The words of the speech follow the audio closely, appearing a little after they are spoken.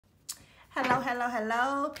Hello, hello,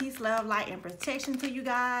 hello. Peace, love, light, and protection to you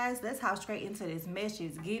guys. Let's hop straight into this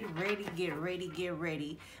message. Get ready, get ready, get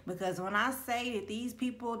ready. Because when I say that these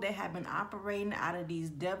people that have been operating out of these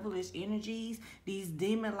devilish energies, these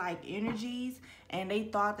demon-like energies, and they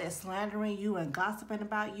thought that slandering you and gossiping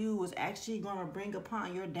about you was actually going to bring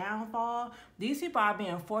upon your downfall, these people are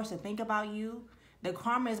being forced to think about you. The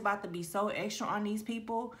karma is about to be so extra on these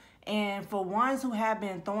people. And for ones who have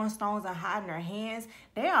been throwing stones and hiding their hands,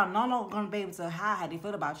 they are no longer going to be able to hide how they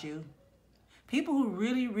feel about you. People who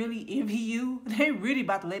really, really envy you, they really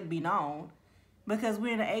about to let it be known. Because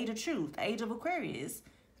we're in the age of truth, the age of Aquarius.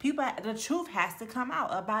 The truth has to come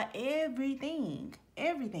out about everything.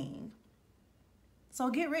 Everything.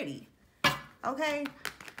 So get ready. Okay?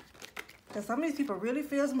 Because some of these people really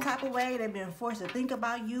feel some type of way. They've been forced to think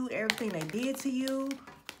about you, everything they did to you.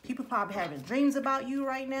 People probably having dreams about you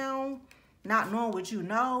right now. Not knowing what you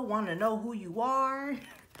know, wanting to know who you are.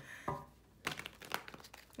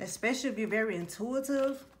 Especially if you're very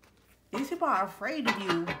intuitive. These people are afraid of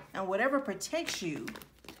you and whatever protects you.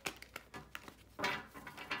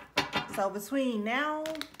 So between now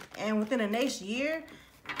and within the next year,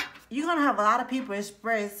 you're going to have a lot of people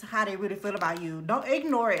express how they really feel about you. Don't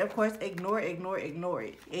ignore it. Of course, ignore it. Ignore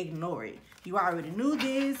it. You already knew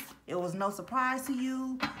this. It was no surprise to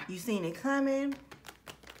you. You seen it coming.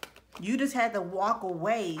 You just had to walk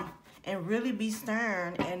away and really be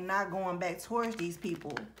stern and not going back towards these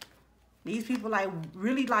people. These people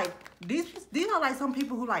these are like some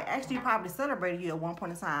people who actually probably celebrated you at one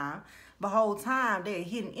point in time. But the whole time they're a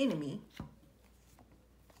hidden enemy.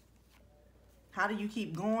 How do you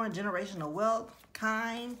keep going? Generational wealth,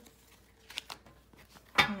 kind.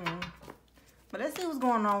 But let's see what's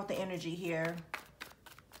going on with the energy here.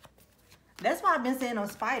 That's why I've been saying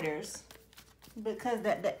those spiders. Because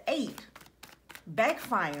the 8,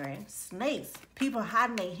 backfiring, snakes, people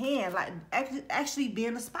hiding their hand, like actually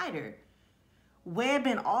being a spider.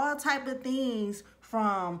 Webbing all type of things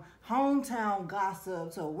from hometown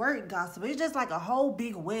gossip to work gossip. It's just like a whole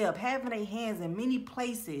big web, having their hands in many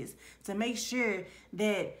places to make sure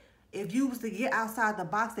that if you was to get outside the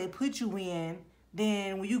box they put you in,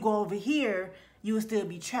 then when you go over here, you will still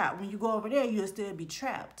be trapped. When you go over there, you will still be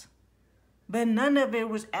trapped. But none of it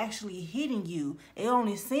was actually hitting you. It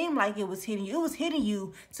only seemed like it was hitting you. It was hitting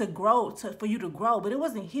you to grow, for you to grow, but it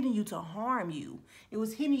wasn't hitting you to harm you. It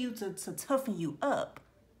was hitting you to toughen you up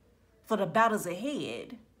for the battles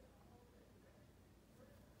ahead.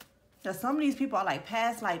 Now, some of these people are like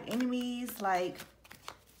past life enemies. Like,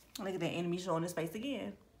 look at that enemy showing his face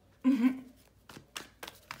again.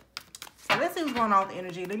 So let's see what's going on with the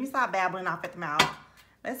energy. Let me stop babbling off at the mouth.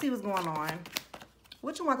 Let's see what's going on.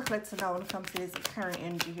 What you want the collector to know when it comes to this current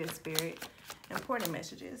energy here, Spirit? Important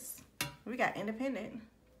messages. We got independent.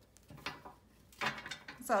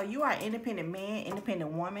 So you are an independent man,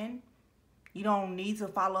 independent woman. You don't need to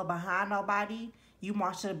follow behind nobody. You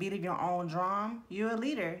march to the beat of your own drum. You're a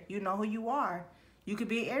leader. You know who you are. You could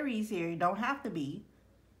be Aries here. You don't have to be.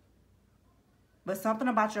 But something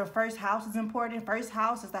about your first house is important. First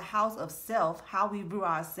house is the house of self, how we view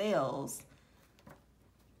ourselves,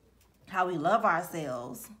 how we love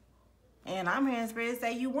ourselves. And I'm hearing Spirit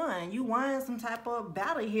say you won. You won some type of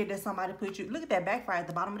battle here that somebody put you. Look at that backfire at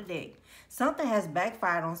the bottom of the deck. Something has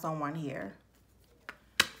backfired on someone here.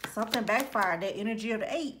 Something backfired. That energy of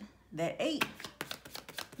the 8. That 8.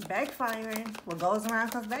 Backfiring. What goes around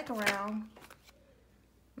comes back around.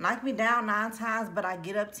 Knock me down 9 times, but I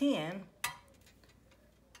get up 10.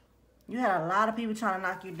 You had a lot of people trying to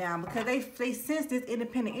knock you down because they sense this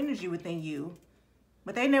independent energy within you.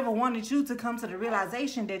 But they never wanted you to come to the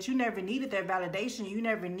realization that you never needed their validation. You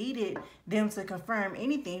never needed them to confirm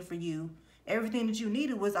anything for you. Everything that you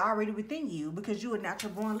needed was already within you because you're a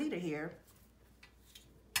natural born leader here.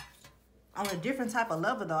 On a different type of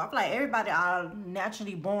level though. I feel like everybody are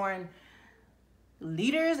naturally born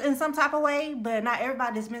leaders in some type of way, but not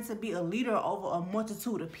everybody is meant to be a leader over a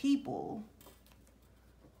multitude of people.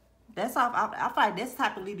 That's all. I feel like that's the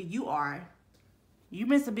type of leader you are. You're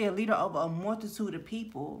meant to be a leader over a multitude of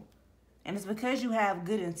people. And it's because you have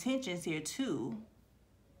good intentions here too.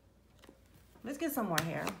 Let's get some more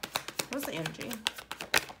here. What's the energy?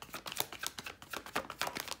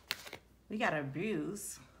 We got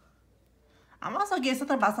abuse. I'm also getting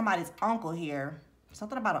something about somebody's uncle here.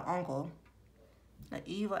 Something about an uncle. An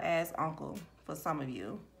evil ass uncle for some of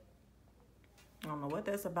you. I don't know what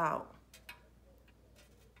that's about.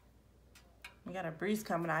 We got a breeze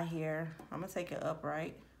coming out here. I'm going to take it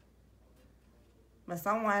upright. But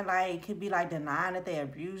someone could be denying that they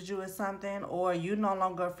abused you or something. Or you're no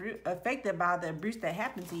longer affected by the abuse that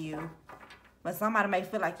happened to you. but somebody may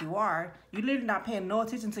feel like you are. You literally not paying no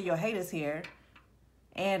attention to your haters here.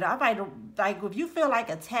 And I'm like if you feel like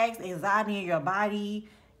attacks, anxiety in your body,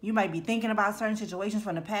 you might be thinking about certain situations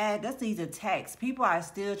from the past. That's these attacks. People are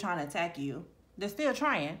still trying to attack you. They're still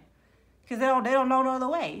trying, because they don't know no other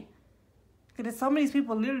way. Because some of these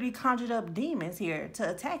people literally conjured up demons here to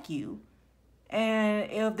attack you. And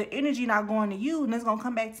if the energy not going to you, then it's going to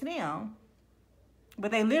come back to them.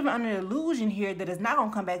 But they live under the illusion here that it's not going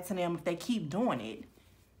to come back to them if they keep doing it.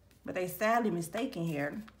 But they sadly mistaken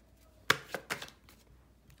here.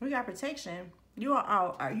 We got protection. You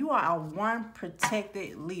are a one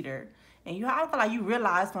protected leader. And I feel like you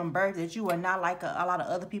realize from birth that you are not like a lot of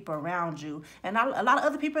other people around you. And a lot of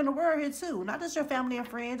other people in the world here too. Not just your family and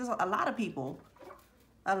friends. Just a lot of people.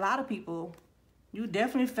 A lot of people. You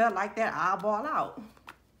definitely felt like that eyeball out.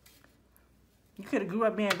 You could have grew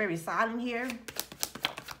up being very silent here.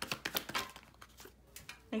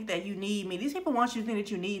 Think that you need me. These people want you to think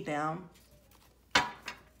that you need them.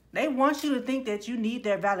 They want you to think that you need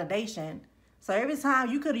their validation. So every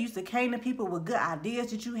time you could have used to came to people with good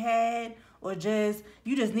ideas that you had, or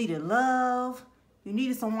you just needed love. You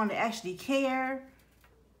needed someone to actually care.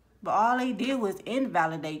 But all they did was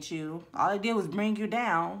invalidate you. All they did was bring you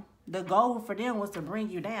down. The goal for them was to bring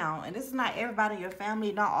you down. And this is not everybody in your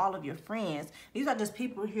family, not all of your friends. These are just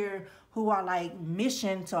people here who are like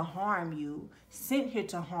mission to harm you, sent here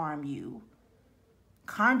to harm you,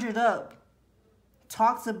 conjured up,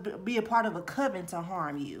 talked to be a part of a coven to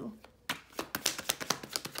harm you.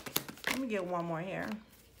 Let me get one more here.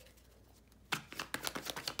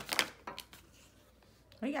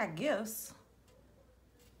 We got gifts.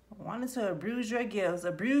 Wanted to abuse your gifts.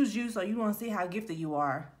 Abuse you so you want to see how gifted you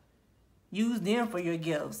are. Use them for your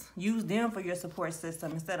gifts. Use them for your support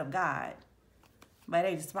system instead of God. But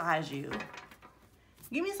they despise you.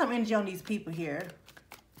 Give me some energy on these people here.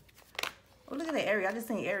 Oh, look at the Aries. I just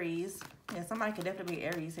seen Aries. Yeah, somebody could definitely be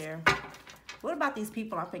Aries here. What about these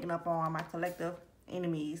people I'm picking up on, my collective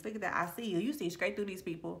enemies? Look at that. I see you. You see straight through these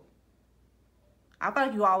people. I feel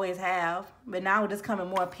like you always have, but now it's coming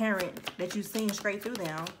more apparent that you've seen straight through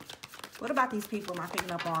them. What about these people am I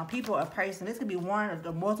picking up on? People, a person. This could be one or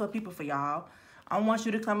the multiple people for y'all. I want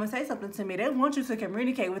you to come and say something to me. They want you to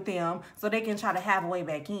communicate with them so they can try to have a way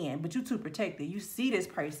back in. But you too protected. You see this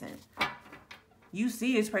person. You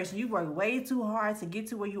see this person. You work way too hard to get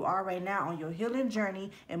to where you are right now on your healing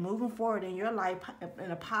journey and moving forward in your life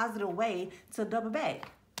in a positive way to double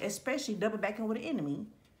back. Especially double backing with an enemy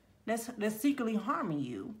that's secretly harming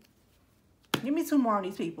you. Give me two more on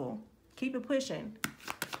these people. Keep it pushing.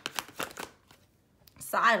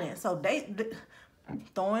 Silent. So they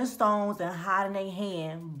throwing stones and hiding their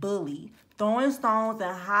hand. Bully. Throwing stones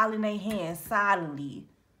and hiding their hand silently.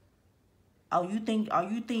 Oh, you think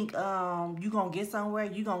you gonna get somewhere?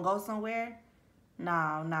 You gonna go somewhere? No.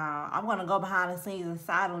 I'm gonna go behind the scenes and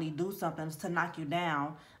silently do something to knock you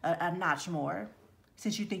down a notch more.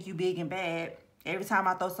 Since you think you big and bad. Every time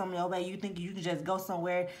I throw something your way, you think you can just go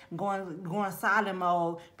somewhere, go in silent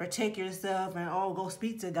mode, protect yourself, and go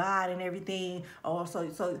speak to God and everything. Oh, so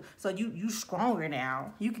you stronger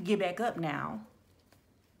now. You can get back up now.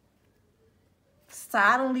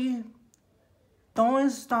 Silently throwing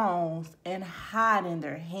stones and hiding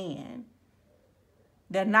their hand.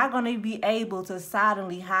 They're not going to be able to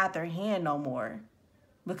silently hide their hand no more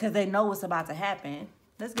because they know what's about to happen.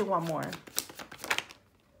 Let's get one more.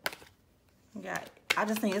 I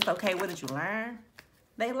just think it's okay. What did you learn?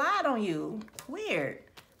 They lied on you. Weird.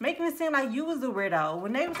 Making it seem like you was the weirdo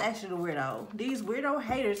when they was actually the weirdo. These weirdo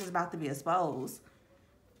haters is about to be exposed.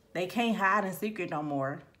 They can't hide in secret no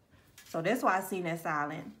more. So that's why I seen that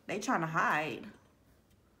silent. They trying to hide.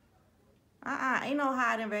 Ain't no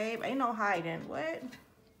hiding, babe. Ain't no hiding. What?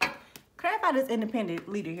 Clarify this independent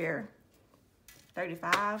leader here.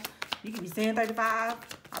 35. You can be saying 35.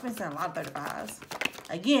 I've been saying a lot of 35s.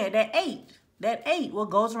 Again, that 8. That 8,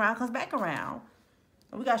 what goes around comes back around.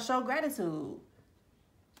 And we got to show gratitude.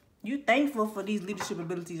 You thankful for these leadership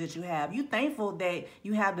abilities that you have. You thankful that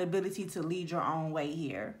you have the ability to lead your own way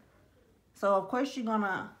here. So, of course, you're going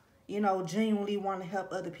to, genuinely want to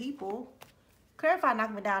help other people. Clarify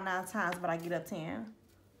knock me down 9 times, but I get up 10.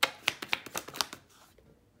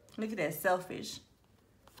 Look at that, selfish.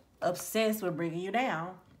 Obsessed with bringing you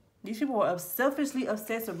down. These people were selfishly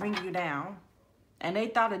obsessed with bringing you down. And they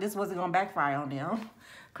thought that this wasn't going to backfire on them.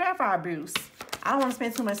 Clarify abuse. I don't want to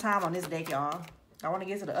spend too much time on this deck, y'all. I want to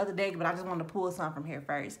get to the other deck, but I just want to pull some from here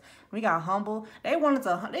first. We got humble.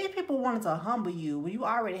 These people wanted to humble you when you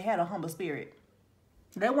already had a humble spirit.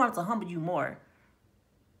 They wanted to humble you more.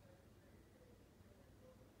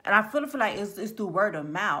 And I feel like it's through word of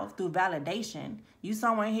mouth, through validation. You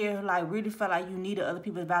someone here who like really felt like you needed other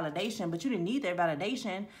people's validation, but you didn't need their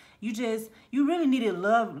validation. You really needed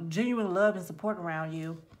love, genuine love and support around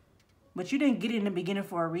you. But you didn't get it in the beginning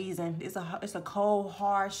for a reason. It's a cold,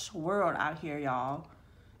 harsh world out here, y'all.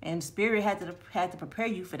 And Spirit had to prepare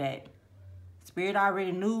you for that. Spirit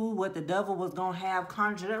already knew what the devil was going to have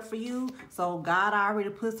conjured up for you. So God already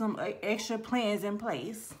put some extra plans in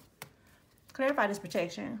place. Clarify this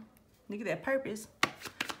protection. Look at that purpose.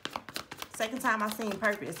 Second time I seen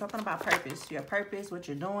purpose. Something about purpose. Your purpose, what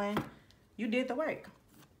you're doing. You did the work.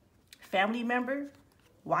 Family member.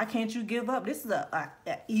 Why can't you give up? This is a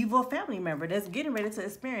evil family member that's getting ready to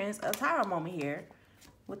experience a tower moment here.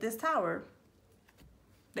 With this tower.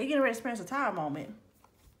 They getting ready to experience a tower moment.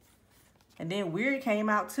 And then Weird came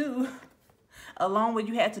out too. Along with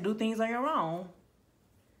you had to do things on your own.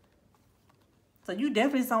 So you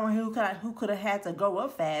definitely someone who could have had to grow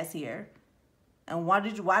up fast here. And why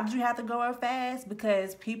did you have to grow up fast?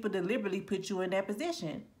 Because people deliberately put you in that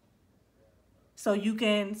position. So you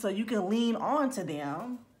can lean on to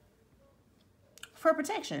them for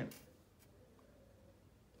protection.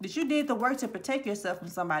 That you did the work to protect yourself from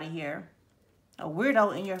somebody here. A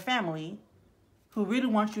weirdo in your family who really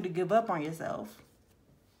wants you to give up on yourself.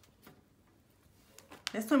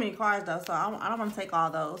 There's too many cards though, so I don't want to take all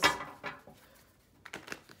those.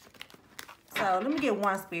 So let me get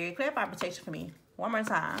one, Spirit. Clarify protection for me. One more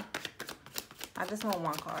time. I just want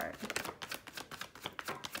one card.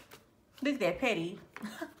 Look at that, petty.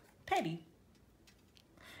 Petty.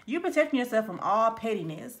 You're protecting yourself from all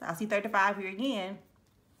pettiness. I see 35 here again.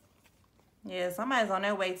 Yeah, somebody's on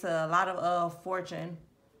their way to a lot of fortune.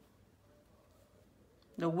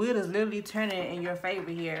 The wheel is literally turning in your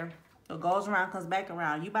favor here. What goes around comes back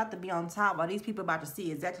around. You about to be on top while these people about to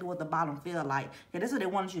see exactly what the bottom feel like. Yeah, this is what they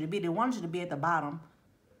wanted you to be. They wanted you to be at the bottom.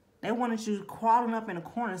 They wanted you crawling up in a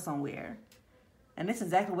corner somewhere. And this is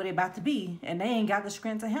exactly what they about to be. And they ain't got the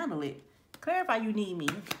strength to handle it. Clarify you need me.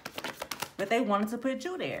 But they wanted to put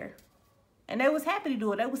you there. And they was happy to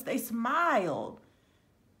do it. They smiled.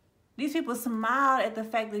 These people smiled at the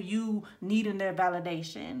fact of you needing their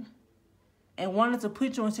validation. And wanted to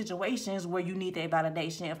put you in situations where you need their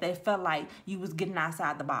validation if they felt like you was getting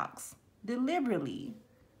outside the box. Deliberately.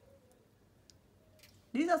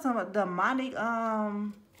 These are some demonic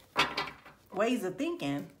ways of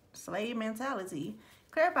thinking. Slave mentality.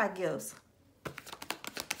 Clarify gifts.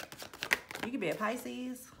 You could be a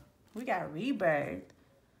Pisces. We got rebirth.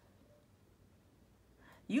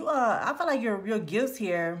 I feel like your gifts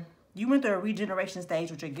here, you went through a regeneration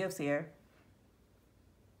stage with your gifts here.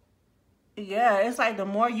 Yeah, it's like the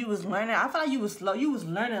more you was learning, I feel like you was slow. You was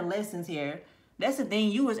learning lessons here. That's the thing.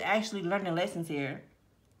 You was actually learning lessons here.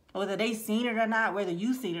 Whether they seen it or not, whether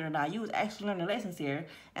you seen it or not, you was actually learning lessons here.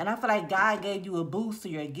 And I feel like God gave you a boost to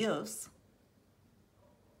your gifts.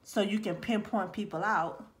 So you can pinpoint people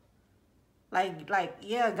out.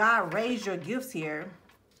 Yeah, God raised your gifts here.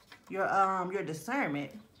 Your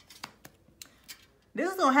discernment. This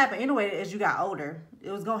is gonna happen anyway as you got older.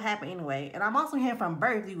 It was gonna happen anyway. And I'm also hearing from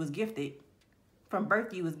birth you was gifted. From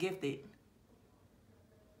birth you was gifted.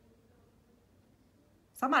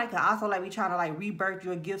 Somebody could also be trying to rebirth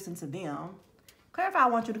your gifts into them. Clarify, I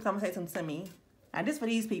want you to come and say something to me. And this for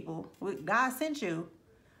these people. God sent you.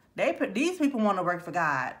 These people want to work for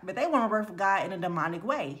God, but they want to work for God in a demonic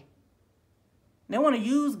way. They want to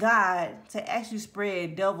use God to actually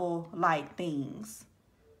spread devil-like things,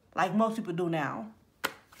 like most people do now.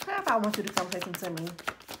 Clarify, I want you to come say something to me.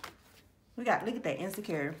 Look at that,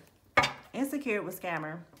 insecure. Insecure with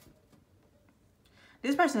scammer.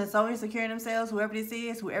 This person is so insecure in themselves, whoever this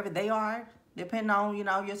is, whoever they are, depending on,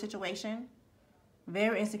 your situation.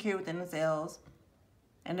 Very insecure within themselves.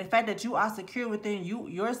 And the fact that you are secure within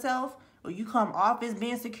yourself, or you come off as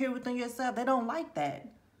being secure within yourself, they don't like that.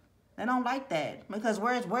 They don't like that. Because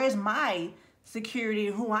where's my security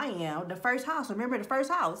in who I am? The first house. Remember the first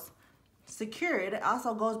house. Secure. It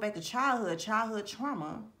also goes back to childhood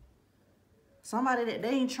trauma. Somebody that they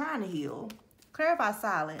ain't trying to heal. Clarify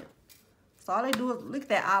silent. So all they do is look at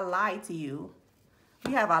that. I lied to you.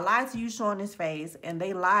 We have I lied to you showing this face, and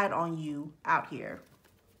they lied on you out here.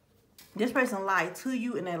 This person lied to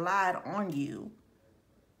you and they lied on you.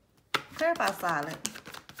 Clarify silent.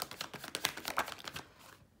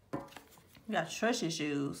 You got trust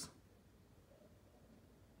issues.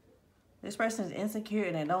 This person is insecure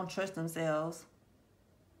and they don't trust themselves.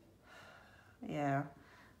 Yeah.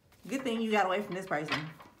 Good thing you got away from this person.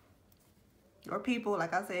 Your people,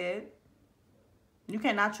 like I said. You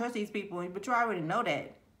cannot trust these people, but you already know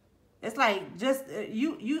that. It's like just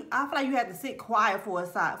you. I feel like you have to sit quiet for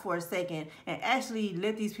a second and actually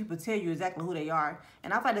let these people tell you exactly who they are.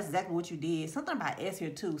 And I feel like that's exactly what you did. Something about S here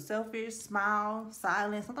too. Selfish, smile,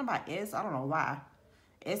 silent. Something about S. I don't know why.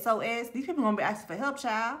 SOS. These people gonna be asking for help,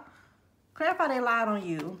 child. Clarify they lied on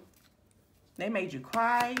you. They made you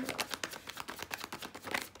cry.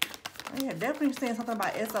 Yeah, definitely saying something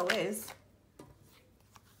about SOS.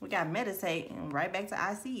 We got meditate and right back to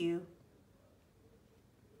ICU.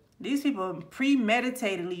 These people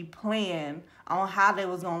premeditatedly planned on how they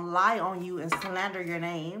was going to lie on you and slander your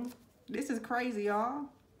name. This is crazy, y'all.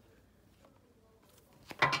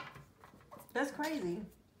 That's crazy.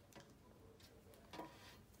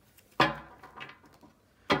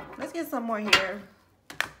 Let's get some more here.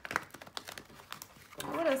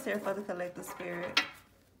 What else here for the collective spirit?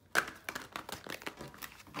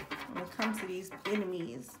 When it comes to these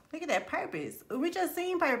enemies. Look at that purpose. We just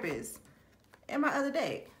seen purpose in my other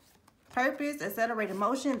deck. Purpose, accelerated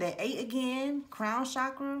motion, that 8 again, crown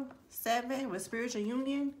chakra, 7 with spiritual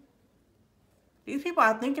union. These people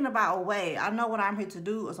are thinking about a way. I know what I'm here to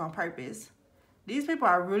do is on purpose. These people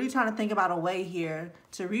are really trying to think about a way here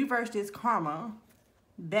to reverse this karma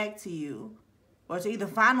back to you, or to either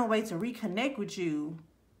find a way to reconnect with you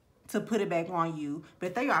to put it back on you.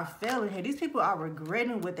 But they are failing here. These people are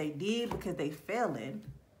regretting what they did because they failing.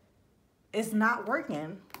 It's not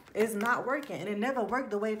working. It's not working. And it never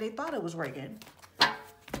worked the way they thought it was working.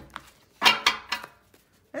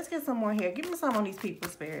 Let's get some more here. Give me some on these people,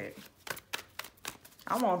 Spirit.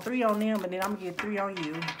 I want 3 on them, and then I'm going to get 3 on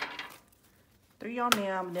you. 3 on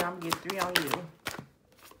them, and then I'm going to get 3 on you.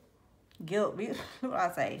 Guilt. What do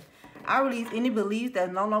I say? I release any beliefs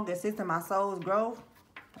that no longer assist in my soul's growth.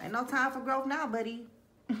 Ain't no time for growth now, buddy.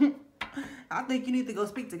 I think you need to go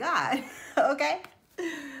speak to God. Okay?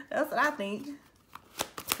 That's what I think.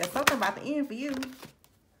 There's something about the end for you.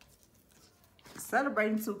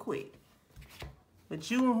 Celebrating too quick. But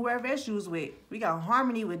you and whoever else you was with, we got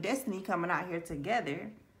harmony with destiny coming out here together.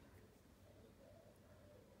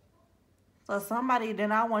 So somebody,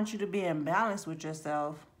 then I want you to be in balance with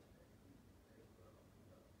yourself.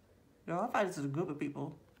 Yo, I fight this is a group of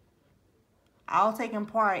people. All taking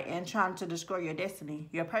part in trying to destroy your destiny,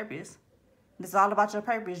 your purpose. This is all about your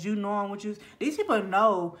purpose. You knowing what you... These people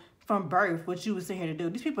know from birth what you was sent here to do.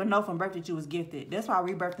 These people know from birth that you was gifted. That's why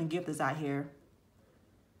rebirth and gift is out here.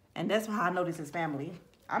 And that's why I know this is family.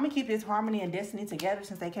 I'm going to keep this harmony and destiny together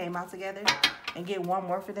since they came out together. And get one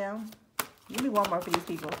more for them. Give me one more for these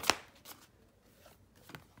people.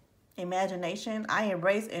 Imagination. I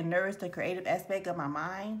embrace and nourish the creative aspect of my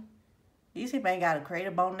mind. These people ain't got a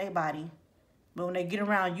creative bone in their body. But when they get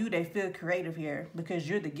around you, they feel creative here because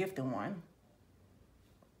you're the gifted one.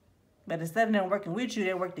 But instead of them working with you,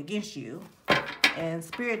 they worked against you. And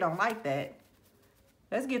Spirit don't like that.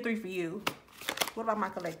 Let's get 3 for you. What about my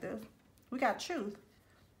collective? We got truth.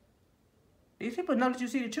 These people know that you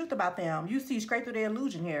see the truth about them. You see straight through their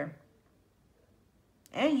illusion here.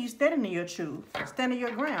 And you standing in your truth. Standing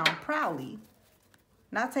your ground proudly.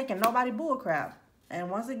 Not taking nobody bullcrap. And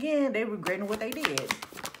once again, they regretting what they did.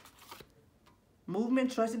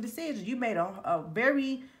 Movement, choice, and decision. You made a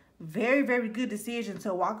very, very, very good decision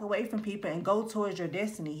to walk away from people and go towards your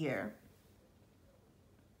destiny here.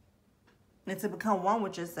 And to become one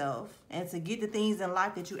with yourself. And to get the things in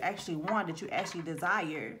life that you actually want, that you actually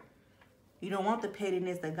desire. You don't want the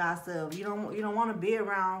pettiness, the gossip. You don't want to be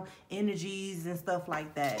around energies and stuff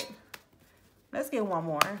like that. Let's get one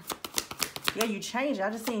more. Yeah, you changed. I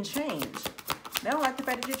just seen change. They don't like the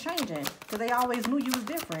fact that you're changing. Because they always knew you was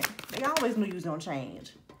different. They always knew you was going to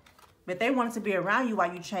change. But they wanted to be around you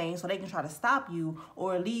while you change so they can try to stop you.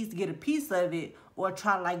 Or at least get a piece of it. Or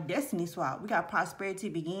try to like destiny swap. We got prosperity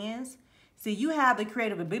begins. See, you have the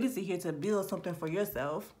creative ability here to build something for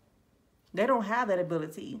yourself. They don't have that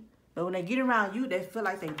ability. But when they get around you, they feel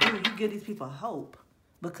like they do. You give these people hope.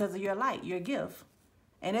 Because of your light, your gift.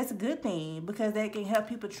 And that's a good thing because that can help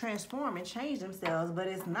people transform and change themselves. But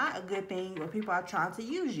it's not a good thing when people are trying to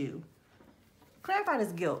use you. Clarify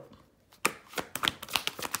this guilt.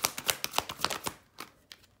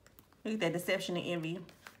 Look at that deception and envy.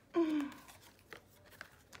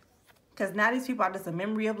 Because now these people are just a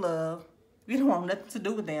memory of love. You don't want nothing to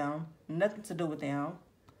do with them. Nothing to do with them.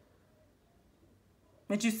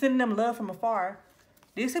 But you sending them love from afar.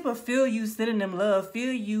 These people feel you sending them love,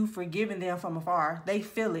 feel you forgiving them from afar. They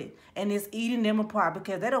feel it. And it's eating them apart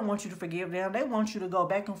because they don't want you to forgive them. They want you to go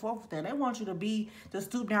back and forth with them. They want you to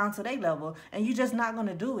stoop down to their level. And you're just not going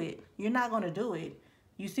to do it. You're not going to do it.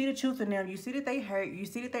 You see the truth in them. You see that they hurt. You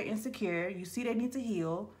see that they're insecure. You see they need to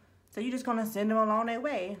heal. So you're just going to send them along their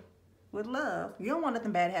way. with love. You don't want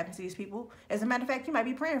nothing bad to happen to these people. As a matter of fact, you might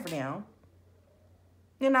be praying for them.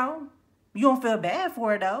 You know, you don't feel bad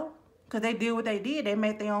for it though, because they did what they did. They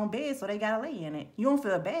made their own bed, so they got to lay in it. You don't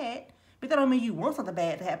feel bad, but that don't mean you want something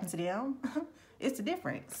bad to happen to them. It's the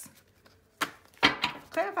difference.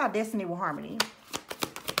 Clarify destiny with harmony.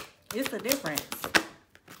 It's the difference.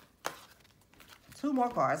 2 more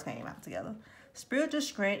cards came out together. Spiritual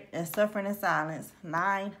strength and suffering in silence.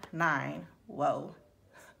 9-9. Whoa.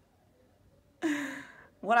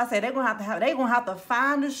 What I said, they're gonna have to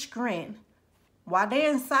find the strength. While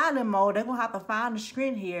they're in silent mode, they're gonna have to find the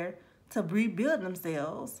strength here to rebuild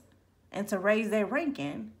themselves and to raise their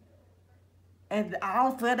ranking. And I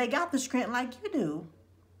don't feel they got the strength like you do.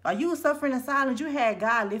 While you was suffering in silence, you had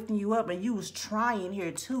God lifting you up, and you was trying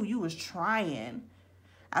here too. You was trying.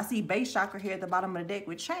 I see base chakra here at the bottom of the deck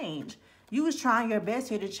with change. You was trying your best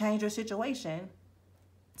here to change your situation,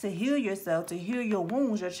 to heal yourself, to heal your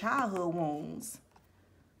wounds, your childhood wounds.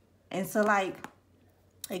 And so, like,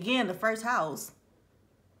 again, the first house,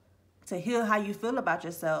 to heal how you feel about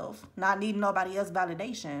yourself, not needing nobody else's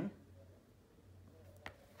validation.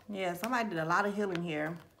 Yeah, somebody did a lot of healing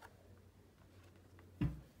here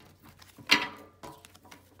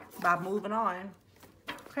by moving on.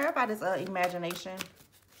 Clarify this imagination.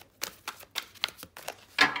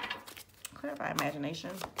 Clarify imagination.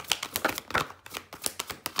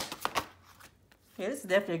 Yeah, this is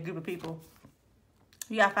definitely a group of people.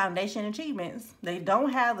 You got foundation achievements. They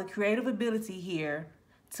don't have the creative ability here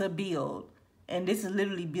to build. And this is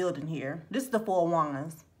literally building here. This is the 4 of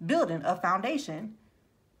Wands. Building a foundation.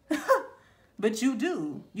 But you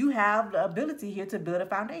do. You have the ability here to build a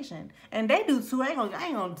foundation. And they do too. I ain't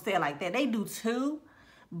gonna say it like that. They do too.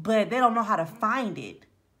 But they don't know how to find it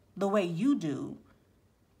the way you do.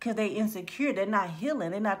 Because they insecure. They're not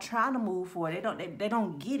healing. They're not trying to move forward. They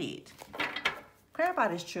don't get it. Clarify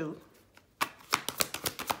this truth.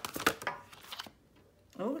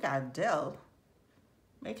 Oh, we got Death.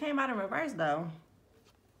 They came out in reverse though.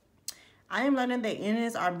 I am learning that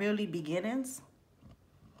endings are merely beginnings.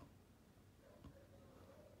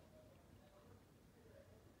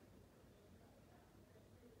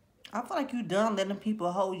 I feel like you done letting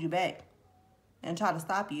people hold you back and try to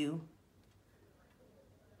stop you.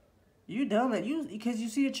 You done that because you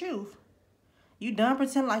see the truth. You done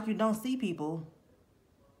pretend like you don't see people.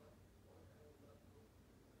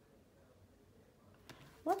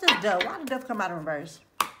 What's this Death? Why did Death come out in reverse?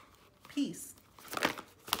 Peace.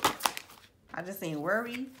 I just seen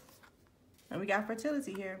worry. And we got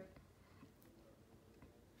fertility here.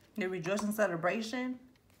 The rejoicing celebration.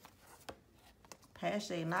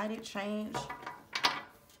 Passion ignited, change.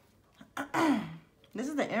 This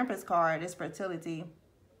is the Empress card. It's fertility.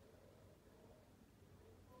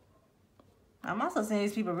 I'm also seeing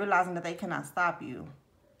these people realizing that they cannot stop you.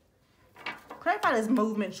 Clarify this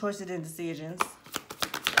movement, choices, and decisions.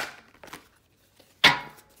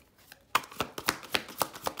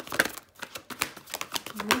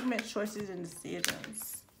 Movement, choices, and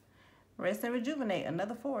decisions. Rest and rejuvenate.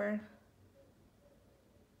 Another 4.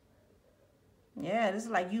 Yeah, this is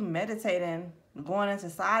like you meditating, going into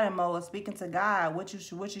silent mode, speaking to God. What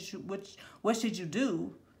should you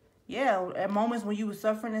do? Yeah, at moments when you were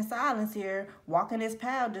suffering in silence here, walking this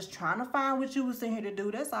path, just trying to find what you was sitting here to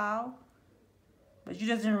do. That's all. But you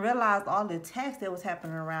just didn't realize all the attacks that was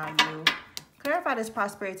happening around you. Clarify this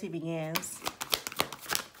prosperity begins.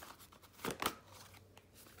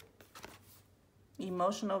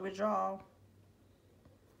 Emotional withdrawal.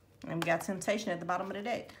 And we got temptation at the bottom of the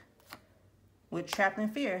deck. With trapped in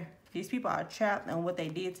fear. These people are trapped in what they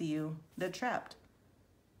did to you. They're trapped.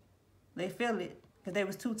 They feel it because they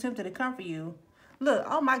was too tempted to come for you. Look,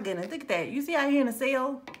 oh my goodness, look at that. You see out here in the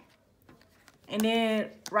cell? And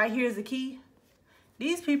then right here is the key.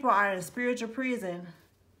 These people are in spiritual prison.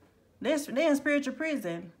 They're in spiritual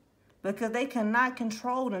prison because they cannot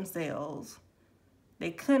control themselves.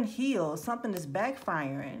 They couldn't heal. Something is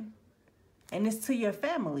backfiring. And it's to your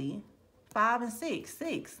family. 5 and 6.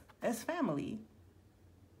 6. That's family.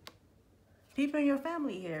 People in your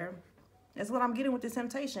family here. That's what I'm getting with this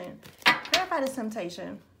temptation. Clarify this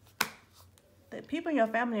temptation. The people in your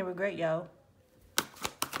family regret, yo.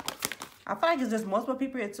 I feel like it's just multiple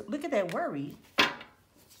people here. Look at that worry.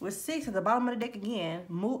 With 6 at the bottom of the deck again.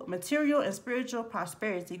 Material and spiritual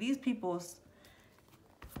prosperity. These people's...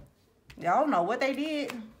 Y'all don't know what they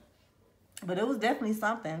did. But it was definitely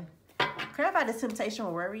something. Clarify this temptation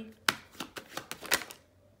with worry.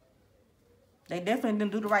 They definitely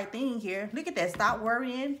didn't do the right thing here. Look at that. Stop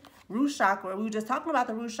worrying. Root chakra. We were just talking about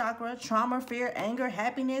the root chakra. Trauma, fear, anger,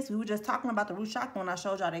 happiness. We were just talking about the root chakra when I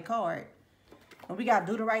showed y'all that card. And we got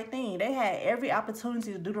to do the right thing. They had every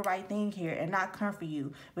opportunity to do the right thing here and not come for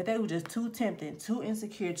you. But they were just too tempted, too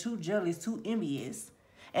insecure, too jealous, too envious.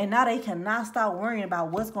 And now they cannot stop worrying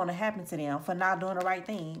about what's going to happen to them for not doing the right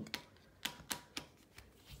thing.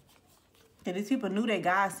 And these people knew that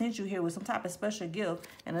God sent you here with some type of special gift.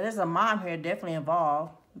 And there's a mom here definitely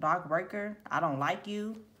involved. Dark breaker, I don't like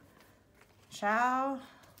you. Child.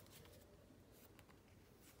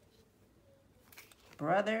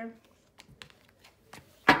 Brother.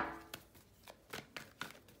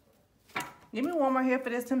 Give me one more here for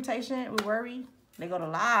this temptation. We worry. They go to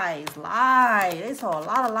lies. Lies. They told a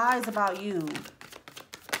lot of lies about you.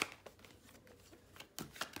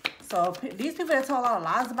 So these people that told a lot of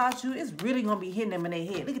lies about you, it's really going to be hitting them in their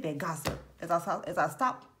head. Look at that gossip. As I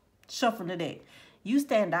stop shuffling the deck. You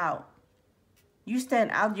stand out. You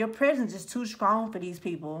stand out. Your presence is too strong for these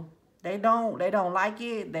people. They don't like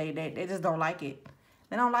it. They just don't like it.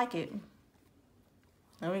 They don't like it.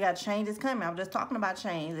 And we got changes coming. I'm just talking about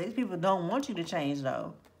change. These people don't want you to change,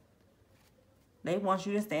 though. They want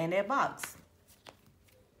you to stay in that box.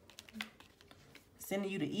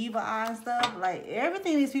 Sending you the evil eye and stuff. Like,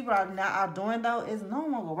 everything these people are doing, though, is no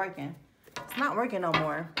longer working. It's not working no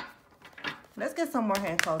more. Let's get some more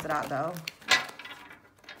here and close it out, though.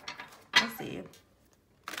 Let's see.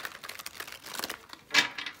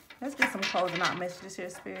 Let's get some closing out messages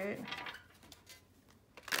here, Spirit.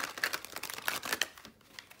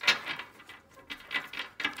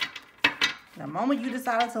 The moment you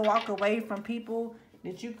decided to walk away from people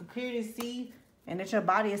that you could clearly see and that your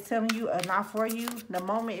body is telling you are not for you, the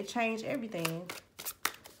moment it changed everything.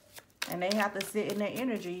 And they have to sit in their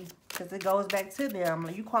energy because it goes back to them.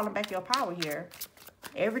 You calling back your power here.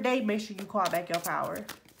 Every day, make sure you call back your power.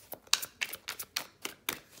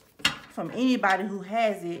 From anybody who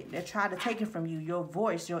has it that tried to take it from you, your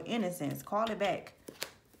voice, your innocence, call it back.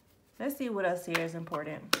 Let's see what else here is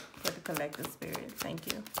important for the collective spirit.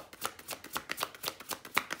 Thank you.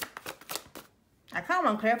 I kind of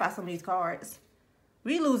want to clarify some of these cards.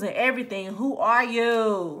 We losing everything. Who are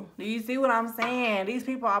you? Do you see what I'm saying? These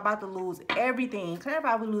people are about to lose everything.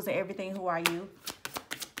 Clarify, we losing everything. Who are you?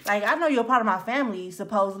 Like, I know you're a part of my family,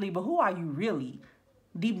 supposedly, but who are you really?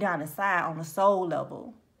 Deep down inside, on the soul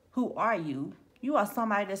level. Who are you? You are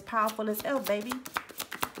somebody that's powerful as hell, baby.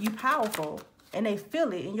 You powerful. And they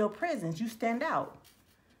feel it in your presence. You stand out.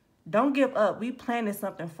 Don't give up. We planning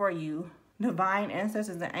something for you. Divine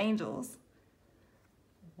ancestors and angels.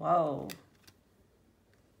 Whoa.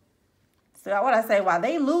 So what I say, while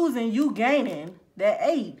they losing, you gaining. That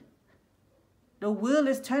 8. The wheel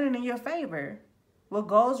is turning in your favor. What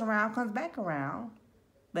goes around comes back around.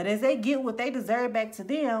 But as they get what they deserve back to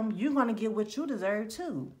them, you're going to get what you deserve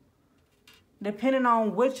too. Depending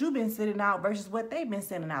on what you've been sending out versus what they've been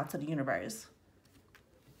sending out to the universe.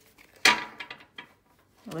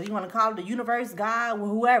 Whether you want to call it the universe, God, or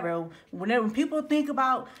whoever. When people think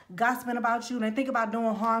about gossiping about you and they think about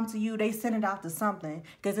doing harm to you, they send it out to something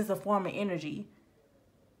because it's a form of energy.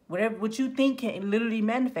 What you think can literally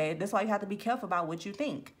manifest. That's why you have to be careful about what you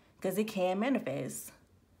think because it can manifest.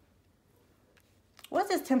 What's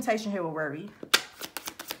this temptation here with worry?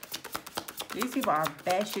 These people are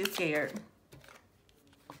batshit scared.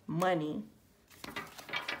 Money.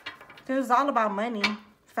 Because it's all about money,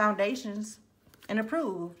 foundations, and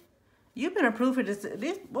approved. You've been approved for this.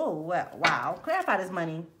 Whoa, wow. Clarify this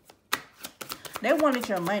money. They wanted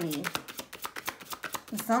your money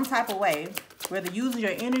in some type of way. Whether using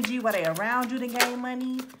your energy while they around you to gain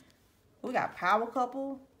money. We got power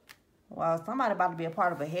couple. Wow, somebody about to be a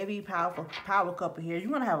part of a heavy, powerful power couple here. You're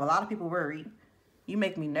going to have a lot of people worried. You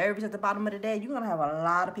make me nervous at the bottom of the day. You're going to have a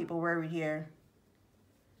lot of people worried here.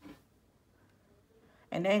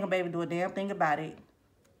 And they ain't going to be able to do a damn thing about it.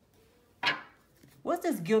 What's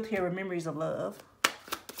this guilt here with memories of love?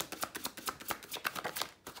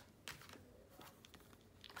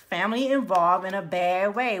 Family involved in a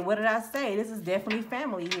bad way. What did I say? This is definitely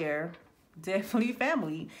family here. Definitely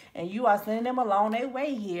family. And you are sending them along their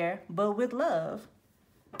way here, but with love.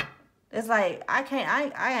 It's like, babe,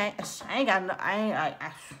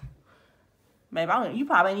 you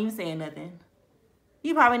probably ain't even saying nothing.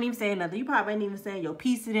 You probably ain't even saying nothing. You probably ain't even saying your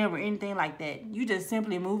piece to them or anything like that. You just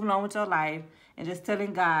simply moving on with your life and just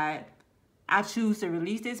telling God, I choose to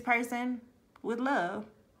release this person with love.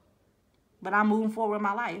 But I'm moving forward with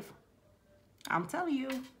my life. I'm telling you.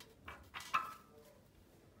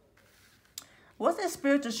 What's this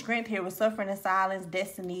spiritual strength here with suffering in silence,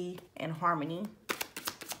 destiny, and harmony?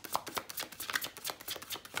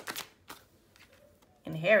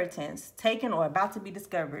 inheritance, taken or about to be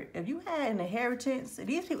discovered. If you had an inheritance, if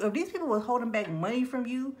these people was holding back money from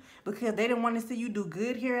you because they didn't want to see you do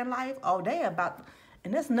good here in life, oh, they about,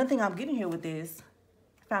 and that's nothing I'm getting here with this.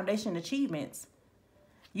 Foundation achievements.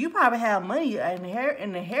 You probably have money, an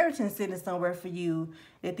inheritance sitting somewhere for you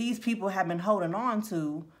that these people have been holding on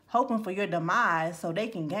to, hoping for your demise so they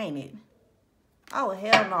can gain it. Oh,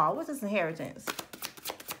 hell no. What's this inheritance?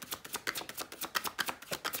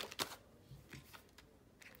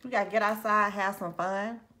 We got to get outside, have some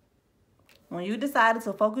fun. When you decided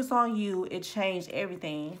to focus on you, it changed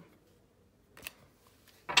everything.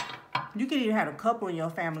 You could even have a couple in your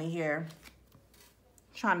family here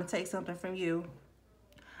trying to take something from you.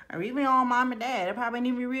 Or even your own mom and dad. They probably ain't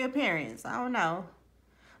even real parents. I don't know.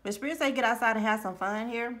 But Spirit say get outside and have some fun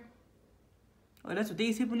here. Well, that's what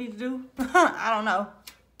these people need to do. I don't know.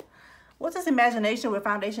 What's this imagination with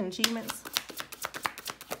foundation achievements?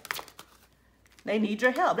 They need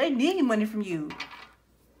your help. They need money from you.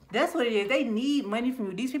 That's what it is. They need money from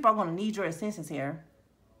you. These people are going to need your assistance here.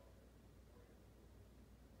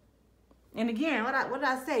 And again, what did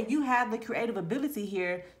I say? You have the creative ability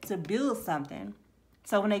here to build something.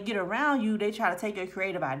 So when they get around you, they try to take your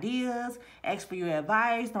creative ideas, ask for your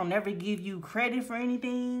advice, don't ever give you credit for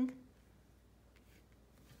anything.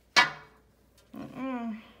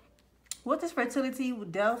 What is fertility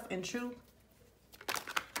with death and truth?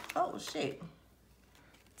 Oh, shit.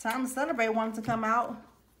 Time to celebrate wanted to come out.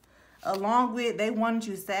 Along with they wanted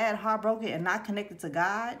you sad, heartbroken, and not connected to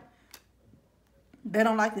God. They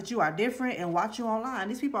don't like that you are different and watch you online.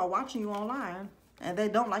 These people are watching you online. And they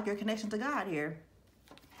don't like your connection to God here.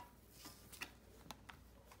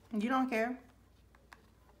 You don't care.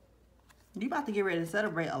 You about to get ready to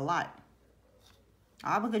celebrate a lot.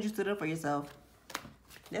 All because you stood up for yourself.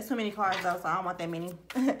 There's too many cards though, so I don't want that many.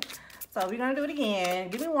 So we're going to do it again.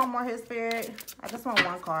 Give me one more here, Spirit. I just want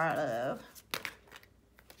one card of.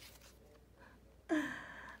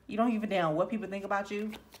 You don't even know what people think about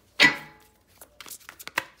you.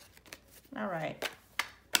 All right.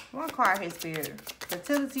 One card here, Spirit.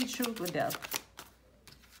 Fertility, truth, with death.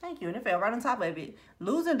 Thank you. And it fell right on top of it.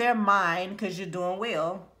 Losing their mind because you're doing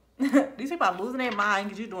well. These people are losing their mind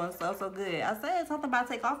because you're doing so good. I said something about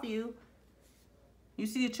to take off of you. You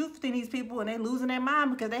see the truth within these people and they losing their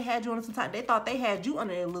mind because they had you on some time. They thought they had you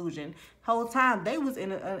under an illusion. Whole time they was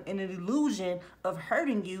in an illusion of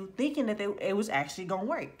hurting you, thinking that it was actually going to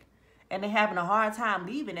work. And they having a hard time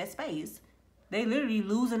leaving that space. They literally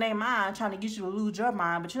losing their mind, trying to get you to lose your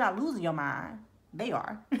mind, but you're not losing your mind. They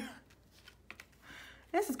are.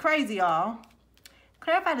 This is crazy, y'all.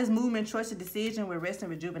 Clarify this movement, choice, or decision with rest and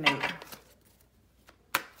rejuvenate.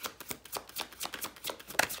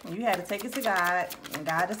 You had to take it to God, and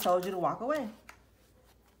God just told you to walk away.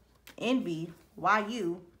 Envy. Why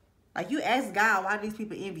you? Like, you ask God, why do these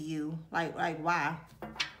people envy you? Like why?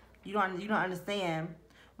 You don't understand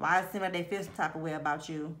why it seems like they feel some type of way about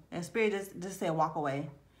you. And Spirit just said walk away.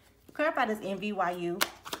 Clarify this envy, why you?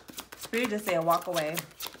 Spirit just said walk away.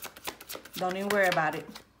 Don't even worry about it.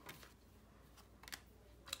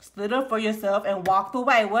 Stood up for yourself and walked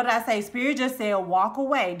away. What did I say? Spirit just said walk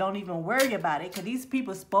away. Don't even worry about it. Because these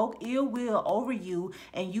people spoke ill will over you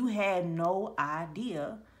and you had no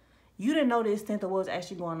idea. You didn't know the extent of what was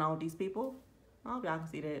actually going on with these people. I hope y'all can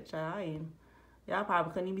see that, child. Y'all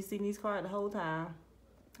probably couldn't even see these cards the whole time.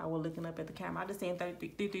 I was looking up at the camera. I just seen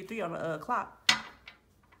 333 on the clock.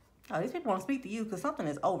 Oh, these people want to speak to you because something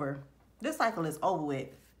is over. This cycle is over with.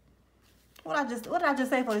 What did I just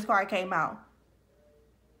say before this card came out?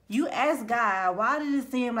 You asked God, why did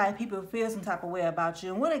it seem like people feel some type of way about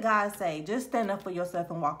you? And what did God say? Just stand up for yourself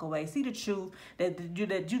and walk away. See the truth see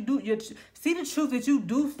the truth that you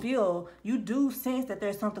do feel. You do sense that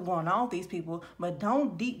there's something going on with these people, but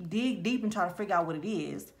don't dig deep and try to figure out what it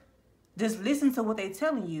is. Just listen to what they're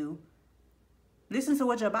telling you. Listen to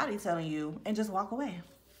what your body's telling you and just walk away.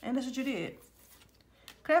 And that's what you did.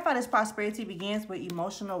 Clarify this prosperity begins with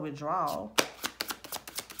emotional withdrawal.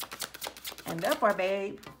 And therefore,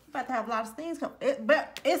 babe, you're about to have a lot of things come.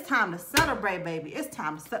 But it's time to celebrate, baby. It's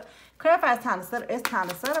time to clarify. It's time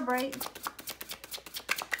to celebrate.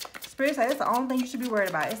 Spirit says it's the only thing you should be worried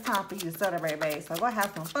about. It's time for you to celebrate, babe. So go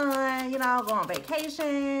have some fun. You know, go on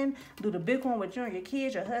vacation. Do the big one with you and your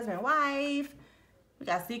kids, your husband, wife. We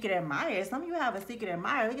got secret admirers. Some of you have a secret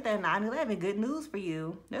admirer. Look at that 9/11. Good news for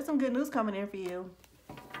you. There's some good news coming in for you.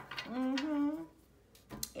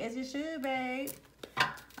 As you should, babe.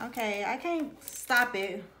 Okay, I can't stop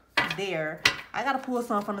it there. I gotta pull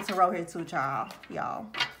some from the tarot here too, y'all.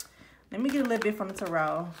 Let me get a little bit from the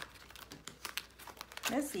tarot.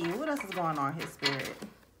 Let's see, what else is going on here, Spirit?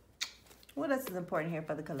 What else is important here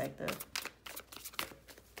for the collective?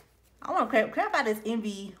 on, clarify this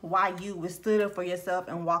envy, why you withstood up for yourself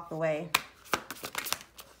and walked away.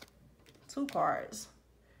 2 cards.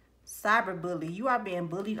 Cyberbully. You are being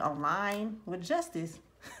bullied online with justice.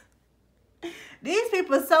 These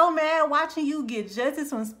people are so mad watching you get justice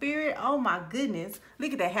from spirit. Oh my goodness.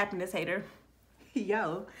 Look at that happiness hater.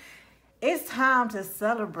 Yo. It's time to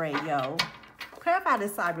celebrate, yo. Clarify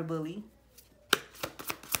this cyberbully.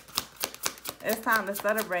 It's time to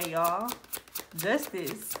celebrate, y'all.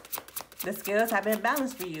 Justice. The scales have been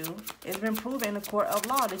balanced for you. It's been proven in the court of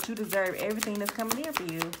law that you deserve everything that's coming in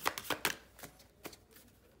for you.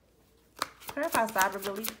 Clarify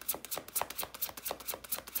cyberbully.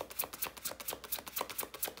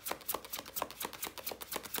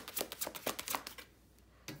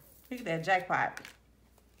 Look at that jackpot.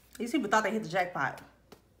 These people thought they hit the jackpot.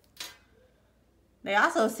 They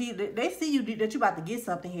also see that they see you that you about to get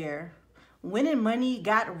something here. Winning money,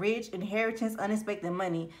 got rich, inheritance, unexpected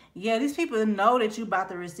money. Yeah, these people know that you about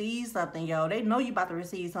to receive something, yo. They know you about to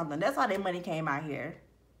receive something. That's why their money came out here.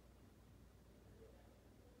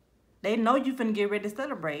 They know you finna get ready to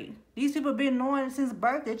celebrate. These people been knowing since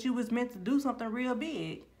birth that you was meant to do something real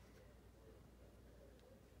big.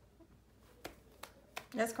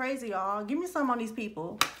 That's crazy, y'all. Give me some on these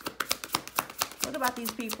people. What about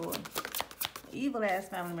these people? Evil ass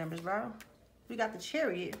family members, bro. We got the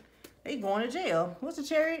Chariot. They going to jail. What's the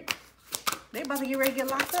Chariot? They about to get ready to get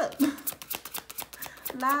locked up.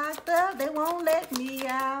 Locked up. They won't let me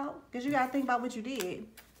out. Because you got to think about what you did.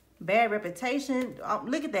 Bad reputation.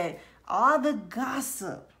 Look at that. All the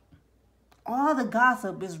gossip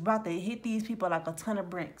is about to hit these people like a ton of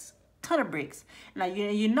bricks. Now,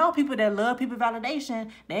 you know people that love people validation,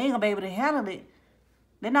 they ain't going to be able to handle it.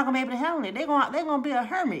 They're not going to be able to handle it. They're going to be a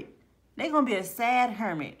hermit. They're going to be a sad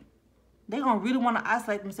hermit. They're going to really want to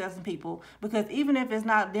isolate themselves from people, because even if it's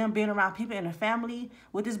not them being around people in the family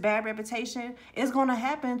with this bad reputation, it's going to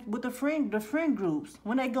happen with the friend groups.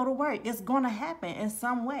 When they go to work, it's going to happen in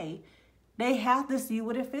some way. They have to see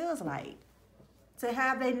what it feels like to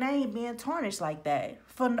have their name being tarnished like that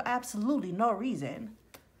for absolutely no reason.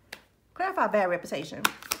 Clarify bad reputation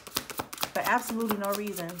for absolutely no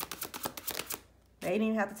reason. They didn't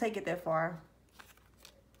even have to take it that far.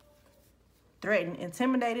 Threatened,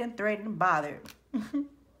 intimidated, threatened, bothered.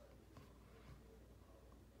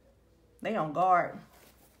 They on guard.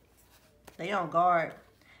 They on guard.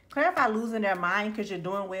 Clarify losing their mind because you're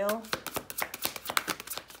doing well.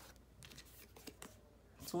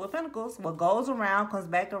 2 of Pentacles. What goes around comes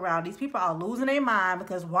back around. These people are losing their mind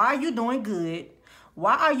because why are you doing good?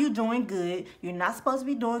 Why are you doing good? You're not supposed to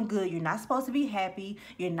be doing good. You're not supposed to be happy.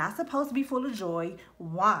 You're not supposed to be full of joy.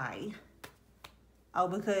 Why? Oh,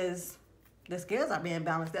 because the scales are being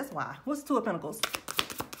balanced. That's why. What's 2 of Pentacles?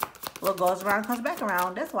 What goes around comes back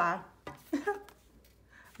around. That's why.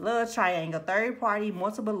 Love triangle. 3rd party,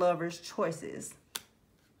 multiple lovers, choices.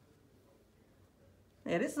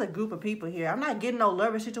 Yeah, this is a group of people here. I'm not getting no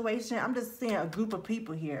lover situation. I'm just seeing a group of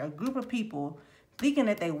people here. A group of people thinking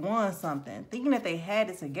that they won something. Thinking that they had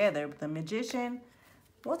it together. But the Magician.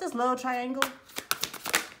 What's this love triangle?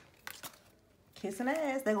 Kissing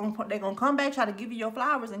ass. They're gonna come back, try to give you your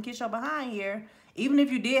flowers and kiss your behind here. Even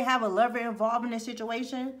if you did have a lover involved in this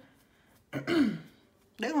situation, they're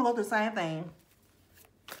gonna go through the same thing.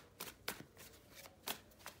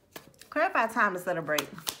 Clarify time to celebrate.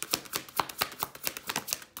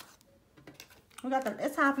 We got the,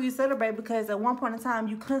 it's time for you to celebrate, because at one point in time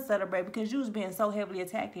you couldn't celebrate because you was being so heavily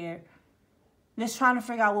attacked here. Just trying to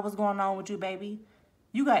figure out what was going on with you, baby.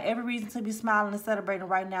 You got every reason to be smiling and celebrating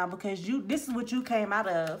right now, because this is what you came out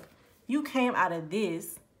of. You came out of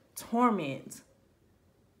this torment.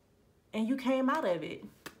 And you came out of it.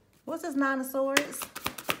 What's this 9 of Swords?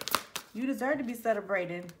 You deserve to be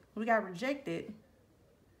celebrated. We got rejected.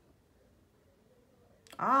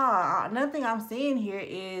 Another thing I'm seeing here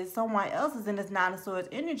is someone else is in this 9 of Swords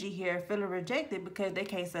energy here, feeling rejected because they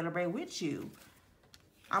can't celebrate with you.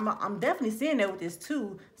 I'm definitely seeing that with this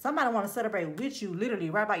too. Somebody want to celebrate with you, literally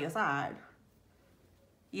right by your side.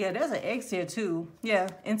 Yeah, there's an X here too. Yeah,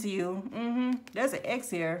 into you. There's an X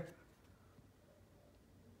here.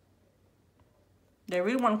 They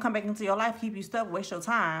really want to come back into your life, keep you stuck, waste your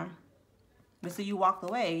time. But see, you walked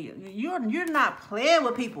away. You're not playing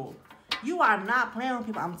with people. You are not playing with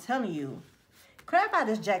people, I'm telling you. Clarify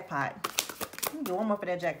this jackpot. Let me do one more for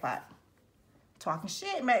that jackpot. Talking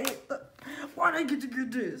shit, man. Why they get to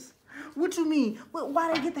get this? What you mean?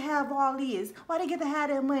 Why they get to have all this? Why they get to have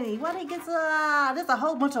that money? Why they get to, there's a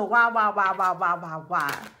whole bunch of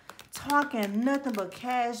why. Talking nothing but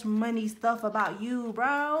cash money stuff about you,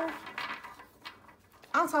 bro.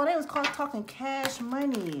 I'm sorry, they was talking cash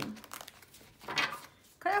money.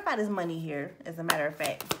 Clarify Clarify this money here, as a matter of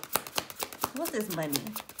fact. What's this money?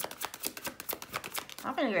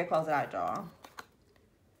 I'm finna go close it out, y'all.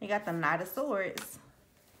 You got the Knight of Swords.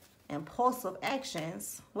 Impulsive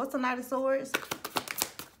actions. What's the Knight of Swords?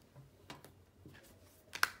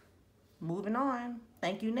 Moving on.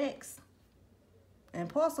 Thank you, next.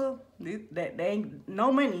 Impulsive. They ain't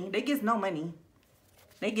no money. They gets no money.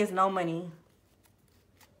 They gets no money.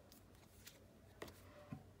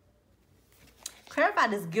 Clarify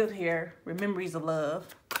this guilt here. Memories of love.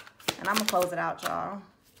 And I'm going to close it out, y'all.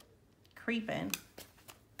 Creeping.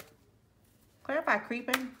 Clarify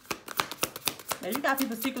creeping. Now, you got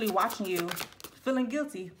people secretly watching you, feeling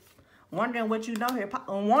guilty, wondering what you know here,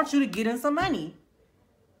 and want you to get in some money.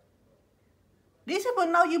 These people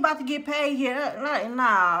know you about to get paid here. Like,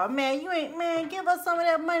 nah, man, you ain't, man, give us some of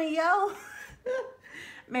that money, yo.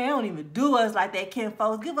 Man, don't even do us like that, Ken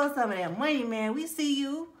folks. Give us some of that money, man. We see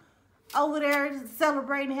you over there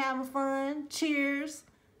celebrating, having fun. Cheers.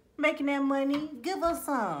 Making that money. Give us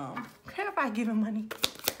some. Clarify giving money.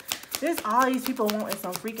 This all these people want is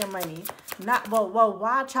some freaking money. Not, well,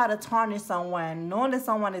 why try to tarnish someone, knowing that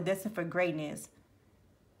someone is destined for greatness?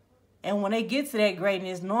 And when they get to that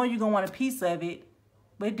greatness, knowing you're going to want a piece of it,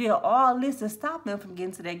 but did all this to stop them from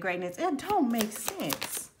getting to that greatness. It don't make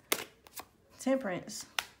sense. Temperance.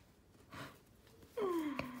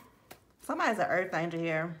 Somebody's an earth angel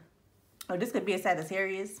here. Or this could be a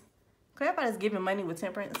Sagittarius. Clarify is giving money with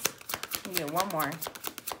temperance. You get one more.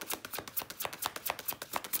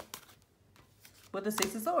 With the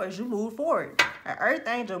Six of Swords, you move forward. An earth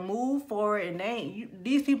angel move forward, and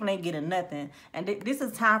these people ain't getting nothing. And this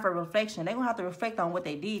is time for reflection. They're going to have to reflect on what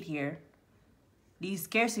they did here. These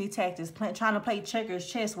scarcity tactics, trying to play checkers,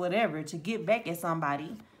 chess, whatever, to get back at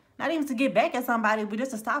somebody. Not even to get back at somebody, but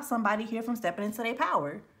just to stop somebody here from stepping into their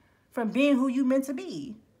power. From being who you meant to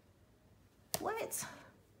be. What?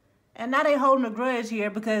 And now they holding a grudge here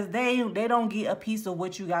because they don't get a piece of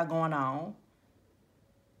what you got going on.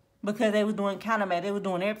 Because they was doing countermeasures. They were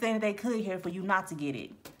doing everything that they could here for you not to get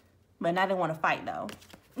it. But now they want to fight, though.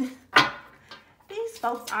 These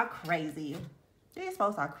folks are crazy. These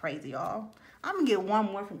folks are crazy, y'all. I'm going to get one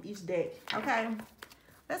more from each deck, okay?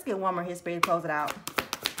 Let's get one more here, Spirit, to close it out.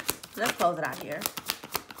 Let's close it out here.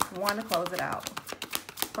 One to close it out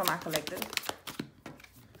for my collective.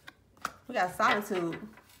 We got Solitude.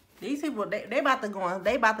 These people, they about to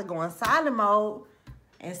go in silent mode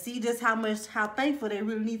and see just how thankful they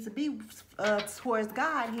really need to be towards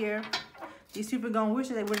God here. These people gonna wish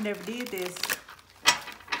that they would have never did this.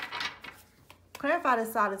 Clarify the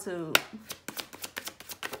solitude.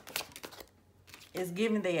 It's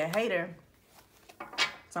giving they a hater.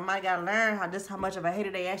 Somebody gotta learn how much of a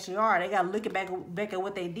hater they actually are. They gotta look back at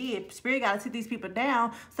what they did. Spirit gotta sit these people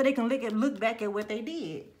down so they can look back at what they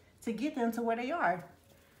did to get them to where they are.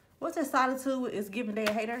 What's this solitude is giving they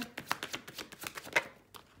a hater?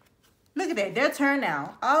 Look at that, their turn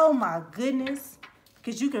now. Oh my goodness.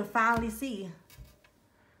 Because you can finally see.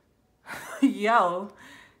 Yo,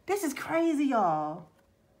 this is crazy, y'all.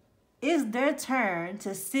 It's their turn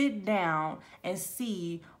to sit down and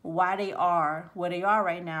see why they are where they are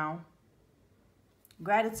right now.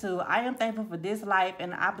 Gratitude. I am thankful for this life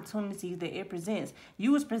and the opportunities that it presents.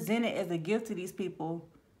 You was presented as a gift to these people,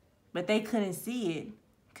 but they couldn't see it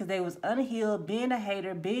because they was unhealed, being a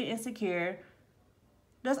hater, being insecure.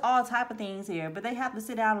 There's all type of things here, but they have to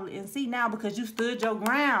sit down and see now because you stood your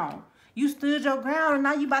ground. You stood your ground, and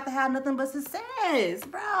now you about to have nothing but success.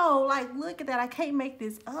 Bro, like, look at that. I can't make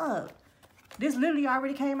this up. This literally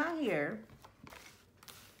already came out here.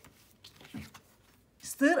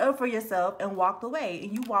 Stood up for yourself and walked away,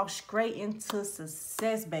 and you walked straight into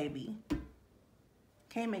success, baby.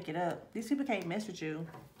 Can't make it up. These people can't mess with you.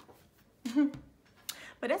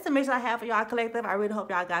 But that's the mission I have for y'all collective. I really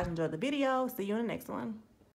hope y'all guys enjoyed the video. See you in the next one.